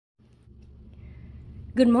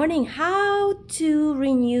Good morning. How to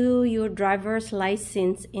renew your driver's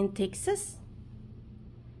license in Texas?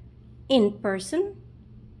 In person?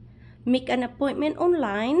 Make an appointment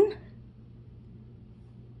online?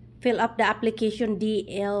 Fill up the application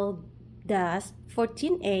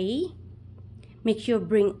DL-14A. Make sure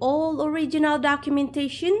bring all original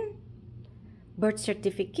documentation, birth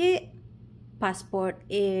certificate, passport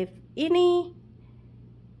if any,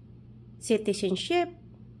 citizenship,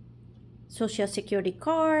 social security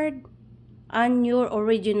card, and your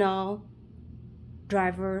original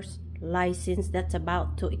driver's license that's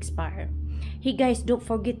about to expire. Hey guys, don't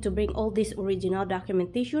forget to bring all this original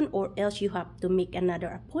documentation or else you have to make another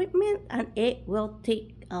appointment and it will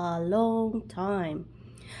take a long time.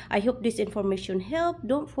 I hope this information helped.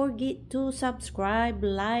 Don't forget to subscribe,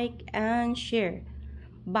 like, and share.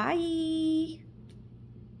 Bye!